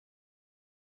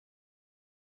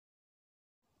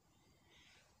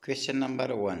Question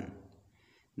number 1.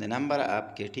 The number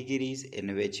of categories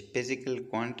in which physical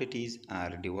quantities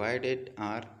are divided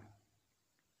are.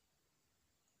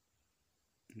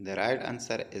 The right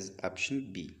answer is option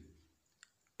B,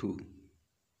 2.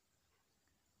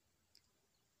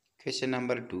 Question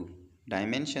number 2.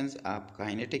 Dimensions of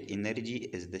kinetic energy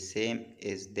is the same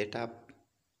as that of.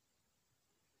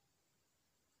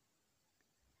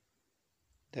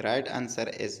 The right answer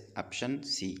is option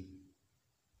C,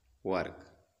 work.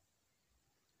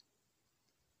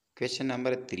 Question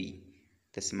number 3.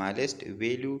 The smallest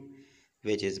value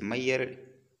which is measured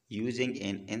using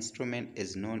an instrument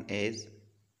is known as.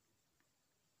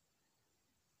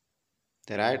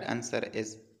 The right answer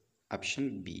is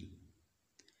option B,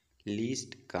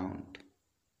 least count.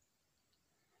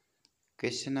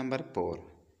 Question number 4.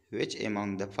 Which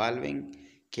among the following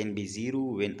can be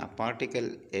zero when a particle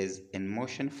is in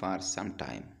motion for some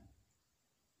time?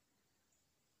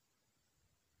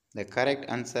 The correct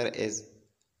answer is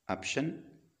option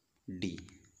D,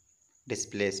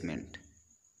 displacement.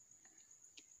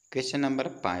 Question number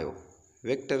 5.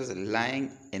 Vectors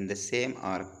lying in the same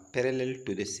or parallel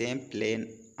to the same plane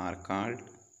are called.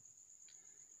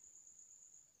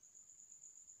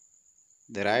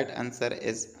 The right answer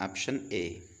is option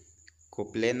A,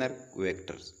 coplanar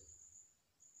vectors.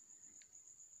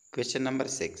 Question number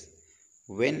 6.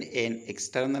 When an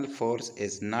external force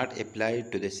is not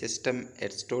applied to the system,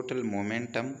 its total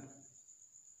momentum.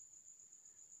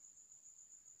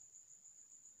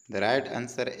 The right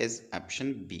answer is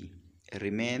option B,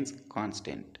 remains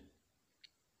constant.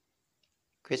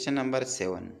 Question number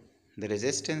 7. The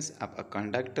resistance of a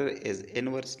conductor is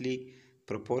inversely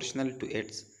proportional to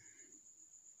its.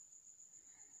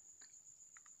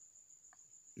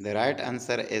 The right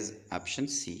answer is option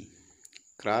C,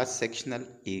 cross-sectional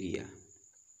area.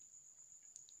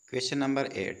 Question number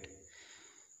 8.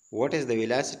 What is the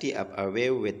velocity of a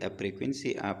wave with a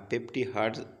frequency of 50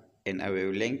 Hz and a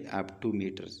wavelength of 2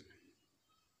 meters?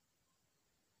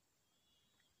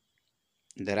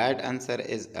 The right answer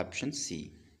is option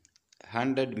C,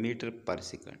 100 meters per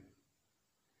second.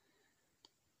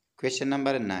 Question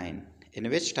number 9. In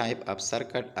which type of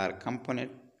circuit are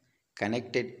components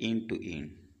connected end to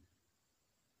end?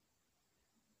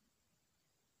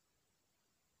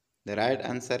 The right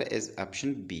answer is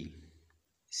option B,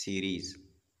 series.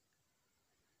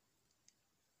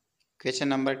 Question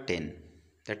number 10.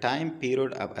 The time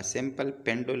period of a simple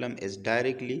pendulum is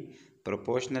directly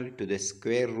proportional to the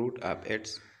square root of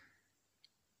its.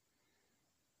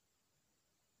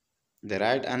 The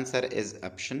right answer is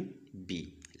option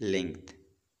B, length.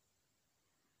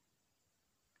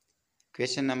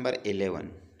 Question number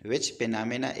 11. Which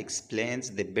phenomena explains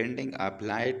the bending of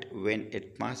light when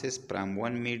it passes from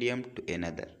one medium to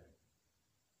another?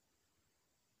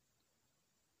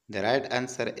 The right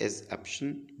answer is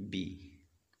option B,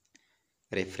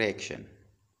 refraction.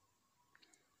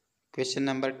 Question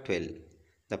number 12.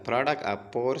 The product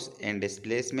of force and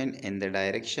displacement in the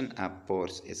direction of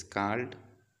force is called.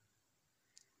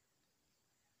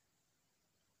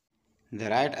 The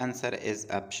right answer is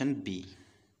option B,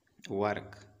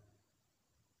 work.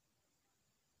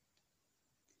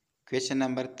 Question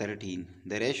number 13.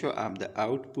 The ratio of the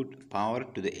output power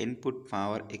to the input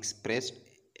power expressed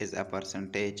as a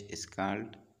percentage is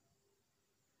called.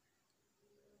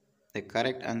 The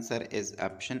correct answer is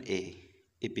option A,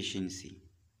 efficiency.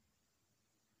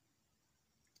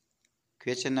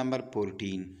 Question number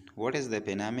 14. What is the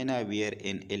phenomena where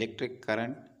an electric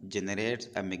current generates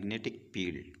a magnetic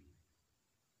field?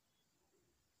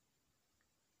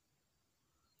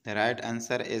 The right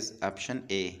answer is option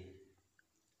A,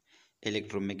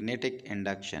 electromagnetic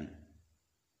induction.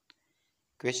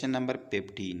 Question number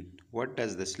 15. What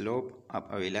does the slope of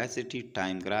a velocity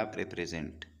time graph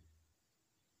represent?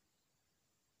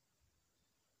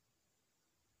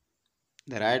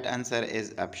 The right answer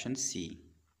is option C,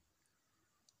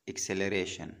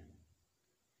 acceleration.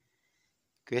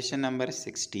 Question number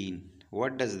 16.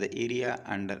 What does the area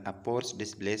under a force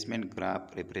displacement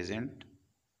graph represent?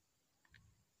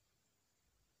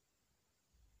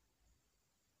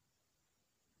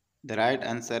 The right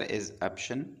answer is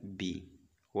option B,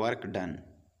 work done.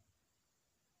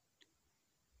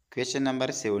 Question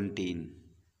number 17.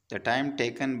 The time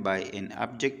taken by an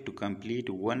object to complete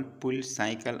one full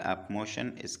cycle of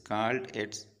motion is called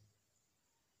its.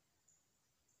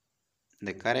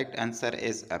 The correct answer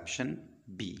is option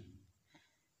B,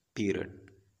 period.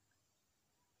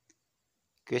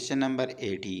 Question number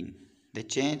 18. The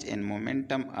change in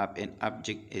momentum of an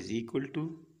object is equal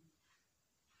to.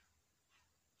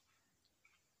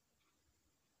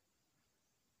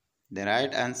 The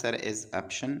right answer is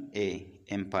option A,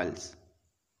 impulse.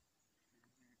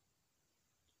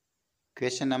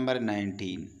 Question number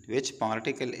 19. Which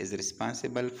particle is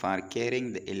responsible for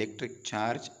carrying the electric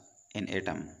charge in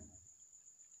atom?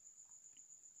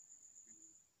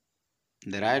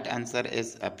 The right answer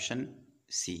is option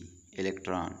C,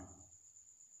 electron.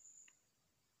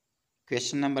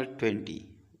 Question number 20.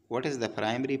 What is the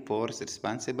primary force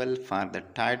responsible for the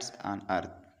tides on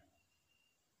Earth?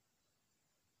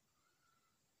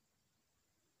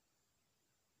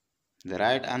 The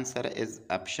right answer is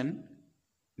option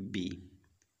B,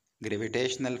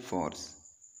 gravitational force.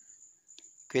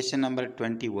 Question number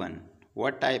 21.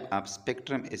 What type of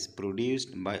spectrum is produced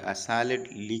by a solid,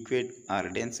 liquid or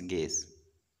dense gas?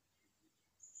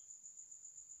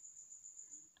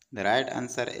 The right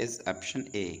answer is option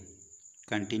A,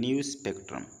 continuous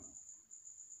spectrum.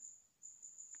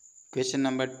 Question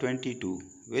number 22.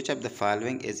 Which of the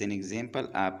following is an example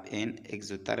of an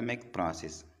exothermic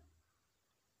process?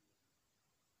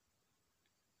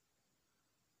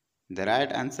 The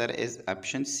right answer is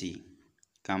option C,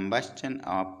 combustion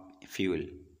of fuel.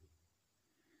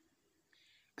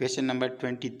 Question number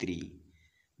 23.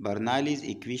 Bernoulli's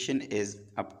equation is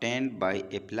obtained by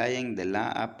applying the law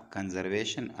of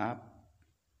conservation of.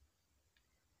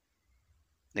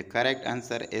 The correct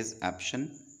answer is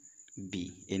option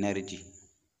B, energy.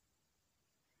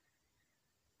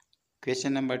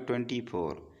 Question number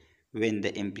 24. When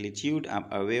the amplitude of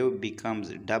a wave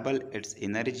becomes double its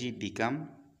energy become.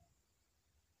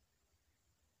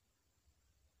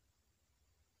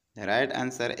 The right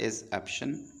answer is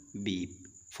option B,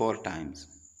 4 times.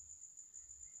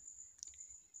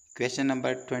 Question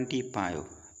number 25.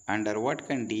 Under what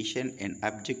condition an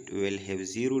object will have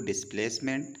zero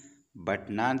displacement but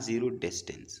non-zero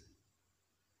distance?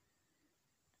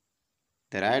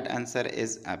 The right answer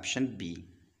is option B,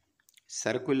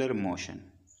 circular motion.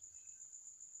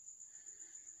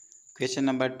 Question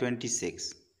number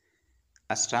 26.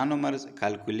 Astronomers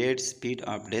calculate speed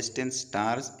of distant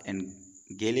stars and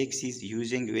galaxies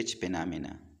using which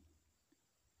phenomena?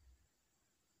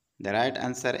 The right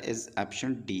answer is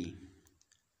option D,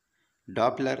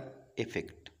 Doppler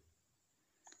effect.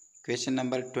 Question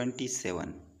number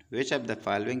 27. Which of the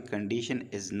following condition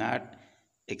is not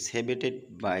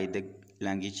exhibited by the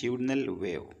longitudinal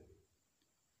wave?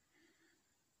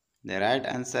 The right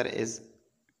answer is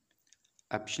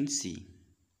option C,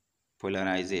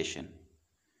 polarization.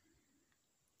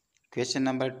 Question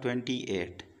number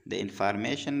 28. The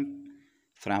information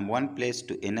from one place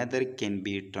to another can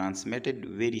be transmitted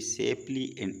very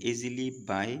safely and easily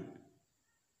by.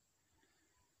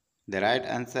 The right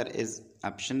answer is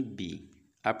option B,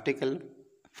 optical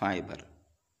fiber.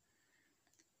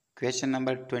 Question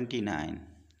number 29.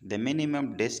 The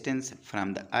minimum distance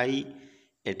from the eye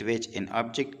at which an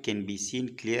object can be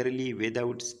seen clearly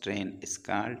without strain is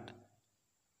called.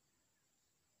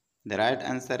 The right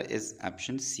answer is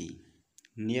option C,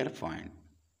 near point.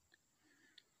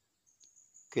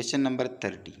 Question number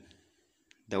 30.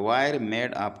 The wire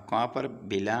made of copper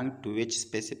belong to which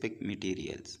specific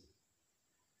materials?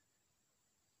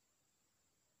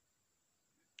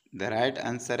 The right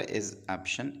answer is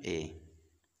option A,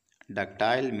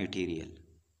 ductile material.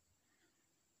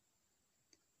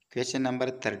 Question number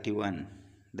 31.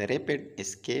 The rapid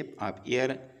escape of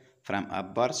air from a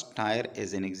burst tire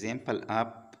is an example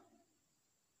of.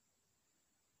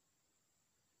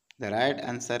 The right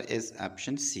answer is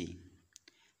option C,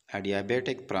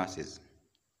 adiabatic process.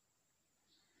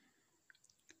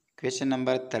 Question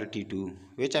number 32.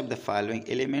 Which of the following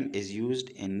element is used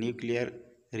in nuclear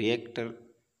reactor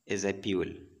as a fuel?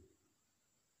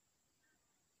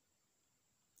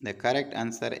 The correct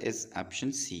answer is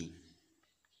option C,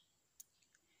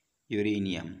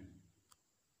 uranium.